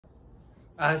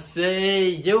I say,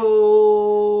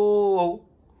 yo,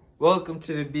 welcome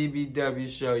to the BBW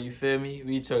show, you feel me?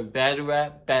 We talk battle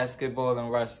rap, basketball,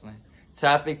 and wrestling.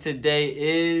 Topic today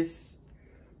is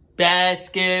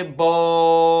basketball.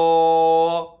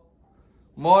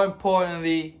 More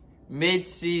importantly,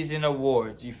 mid-season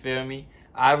awards, you feel me?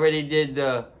 I already did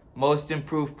the most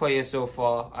improved player so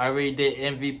far. I already did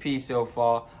MVP so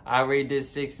far. I already did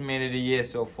 6th man of the year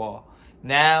so far.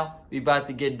 Now, we about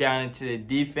to get down into the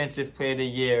defensive player of the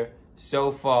year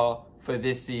so far for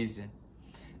this season.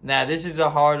 Now, this is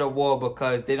a hard award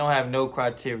because they don't have no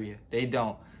criteria. They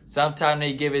don't. Sometimes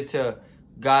they give it to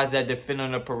guys that defend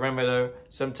on the perimeter.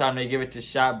 Sometimes they give it to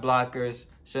shot blockers.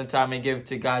 Sometimes they give it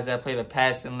to guys that play the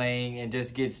passing lane and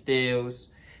just get steals.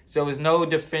 So there's no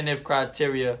definitive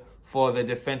criteria for the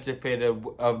defensive player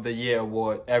of the year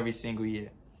award every single year.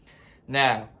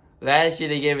 Now, last year,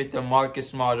 they gave it to Marcus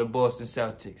Smart of the Boston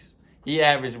Celtics. He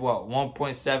averaged,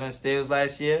 1.7 steals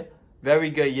last year? Very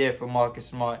good year for Marcus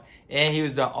Smart. And he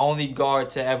was the only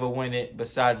guard to ever win it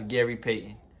besides Gary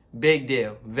Payton. Big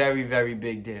deal. Very, very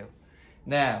big deal.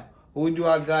 Now, who do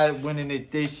I got winning it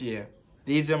this year?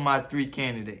 These are my 3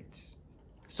 candidates.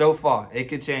 So far, it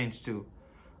could change too.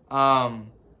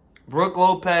 Brook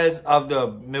Lopez of the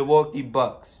Milwaukee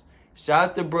Bucks. Shout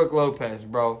out to Brook Lopez,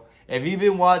 bro. If you've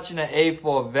been watching the A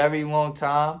for a very long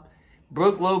time,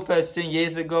 Brook Lopez 10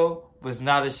 years ago was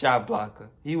not a shot blocker.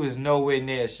 He was nowhere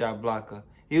near a shot blocker.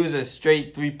 He was a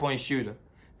straight three-point shooter.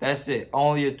 That's it.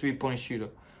 Only a three-point shooter.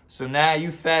 So now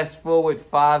you fast forward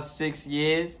 5-6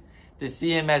 years to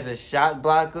see him as a shot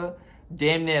blocker,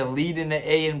 damn near leading the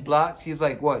A in blocks. He's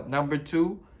like, what, number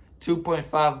 2?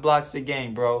 2.5 blocks a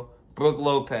game, bro. Brook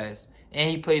Lopez. And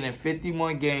he played in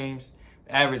 51 games,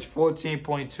 averaged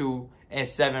 14.2 and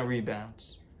 7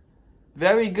 rebounds.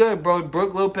 Very good, bro.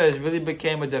 Brook Lopez really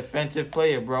became a defensive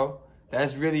player, bro.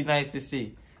 That's really nice to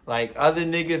see. Like, other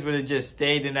niggas would have just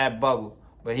stayed in that bubble.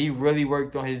 But he really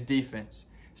worked on his defense.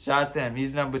 Shout out to him.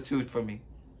 He's number 2 for me.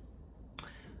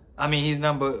 I mean, he's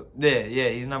number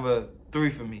 3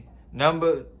 for me.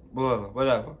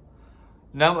 Whatever.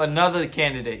 Another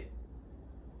candidate.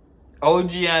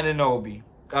 OG Anunoby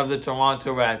of the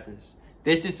Toronto Raptors.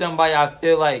 This is somebody I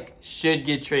feel like should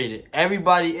get traded.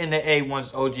 Everybody in the A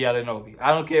wants OG Anunoby.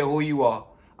 I don't care who you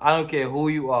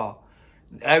are.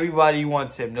 Everybody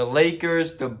wants him. The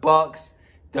Lakers, the Bucks,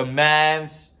 the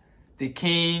Mavs, the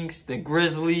Kings, the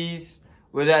Grizzlies,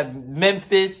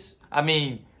 Memphis,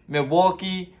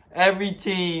 Milwaukee, every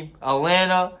team,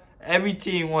 Atlanta, every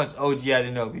team wants OG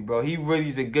Anunoby, bro. He really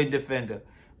is a good defender.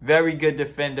 Very good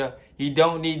defender. He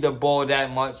don't need the ball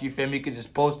that much. You feel me? You could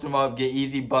just post him up, get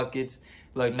easy buckets.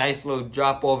 Like, nice little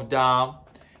drop-off dime.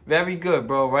 Very good,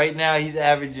 bro. Right now, he's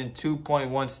averaging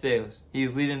 2.1 steals.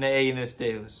 He's leading the A in the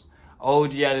steals.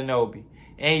 OG Anunoby.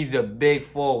 And he's a big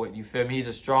forward. You feel me? He's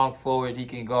a strong forward. He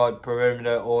can guard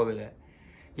perimeter, all of that.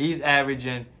 He's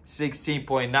averaging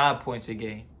 16.9 points a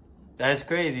game. That's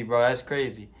crazy, bro. That's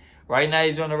crazy. Right now,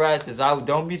 he's on the Raptors.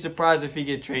 Don't be surprised if he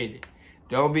get traded.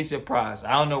 Don't be surprised.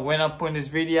 I don't know when I'm putting this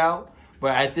video out,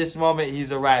 but at this moment,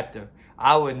 he's a Raptor.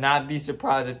 I would not be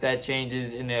surprised if that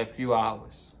changes in a few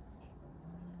hours.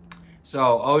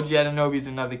 So, OG Anunoby is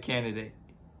another candidate.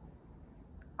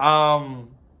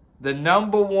 The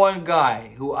number 1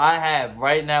 guy who I have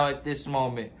right now at this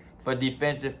moment for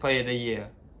Defensive Player of the Year,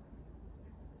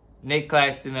 Nick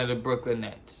Claxton of the Brooklyn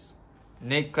Nets.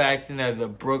 Nick Claxton of the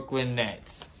Brooklyn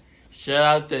Nets. Shout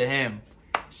out to him.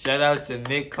 Shout out to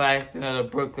Nick Claxton of the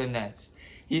Brooklyn Nets.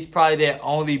 He's probably their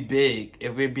only big,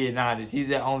 if we're being honest. He's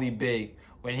their only big.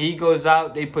 When he goes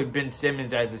out, they put Ben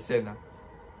Simmons as a center.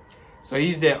 So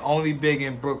he's their only big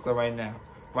in Brooklyn right now.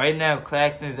 Right now,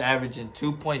 Claxton is averaging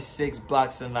 2.6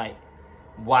 blocks a night.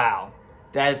 Wow.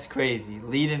 That's crazy.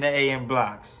 Leading the A in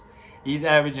blocks. He's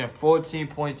averaging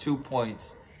 14.2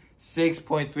 points.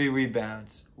 6.3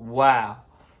 rebounds. Wow.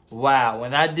 Wow.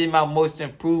 When I did my most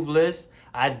improved list,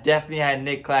 I definitely had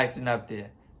Nick Claxton up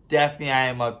there. Definitely I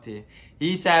am up there.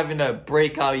 He's having a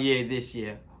breakout year this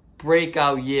year.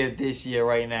 Breakout year this year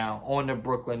right now on the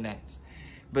Brooklyn Nets.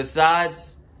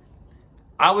 Besides,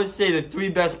 I would say the 3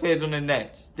 best players on the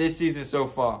Nets this season so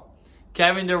far.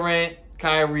 Kevin Durant,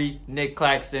 Kyrie, Nick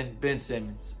Claxton, Ben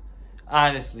Simmons.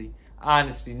 Honestly,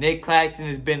 Nick Claxton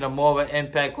has been a more of an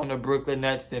impact on the Brooklyn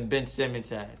Nets than Ben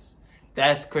Simmons has.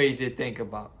 That's crazy to think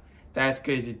about.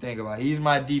 He's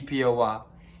my DPOY.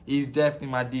 He's definitely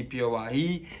my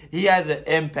DPOY. He has an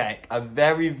impact, a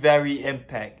very, very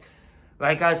impact.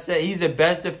 Like I said, he's the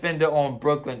best defender on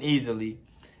Brooklyn easily.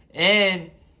 And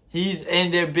he's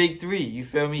in their big 3. You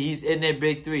feel me? He's in their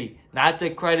big 3. Not to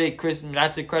credit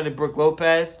Brook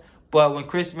Lopez, but when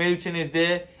Chris Middleton is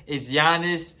there, it's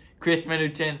Giannis, Chris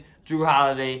Middleton, Drew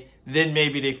Holiday, then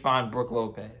maybe they find Brook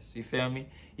Lopez. You feel me?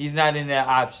 He's not in that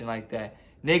option like that.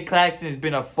 Nick Claxton has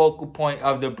been a focal point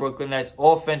of the Brooklyn Nets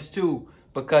offense too,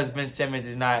 because Ben Simmons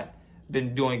has not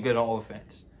been doing good on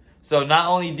offense. So not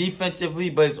only defensively,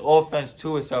 but his offense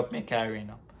too is helping carrying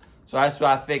them. So that's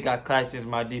why I think Claxton is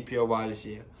my DPOY this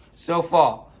year. So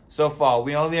far.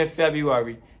 We only in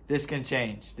February. This can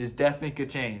change. This definitely could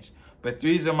change. But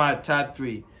threes are my top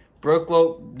three.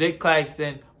 Nick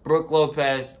Claxton, Brook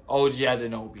Lopez, OG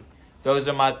Anunoby. Those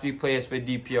are my 3 players for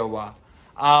DPOY.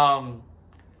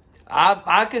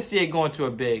 I could see it going to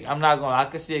a big. I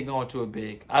could see it going to a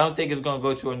big. I don't think it's going to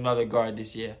go to another guard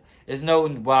this year. There's no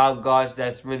wild guards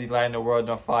that's really lighting the world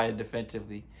on fire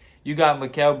defensively. You got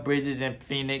Mikal Bridges in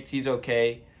Phoenix. He's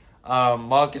okay.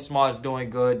 Marcus Smart's doing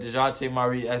good. DeJounte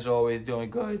Murray, as always, doing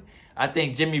good. I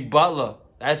think Jimmy Butler,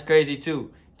 that's crazy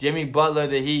too. Jimmy Butler,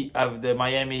 the Heat of the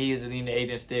Miami Heat, is leading the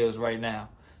 8 in steals right now.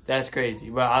 That's crazy.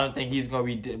 But I don't think he's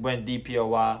going to win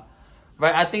DPOY.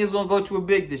 Right? I think it's going to go to a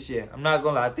big this year. I'm not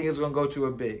going to lie. I think it's going to go to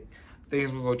a big.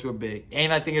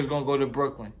 And I think it's going to go to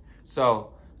Brooklyn.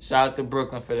 So, shout out to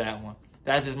Brooklyn for that one.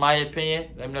 That's just my opinion.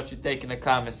 Let me know what you think in the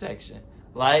comment section.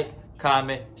 Like,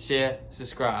 comment, share,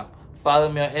 subscribe.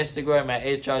 Follow me on Instagram at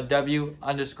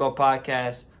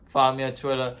HRW_podcast. Follow me on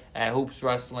Twitter at Hoops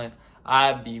Wrestling.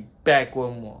 I'll be back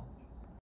with more.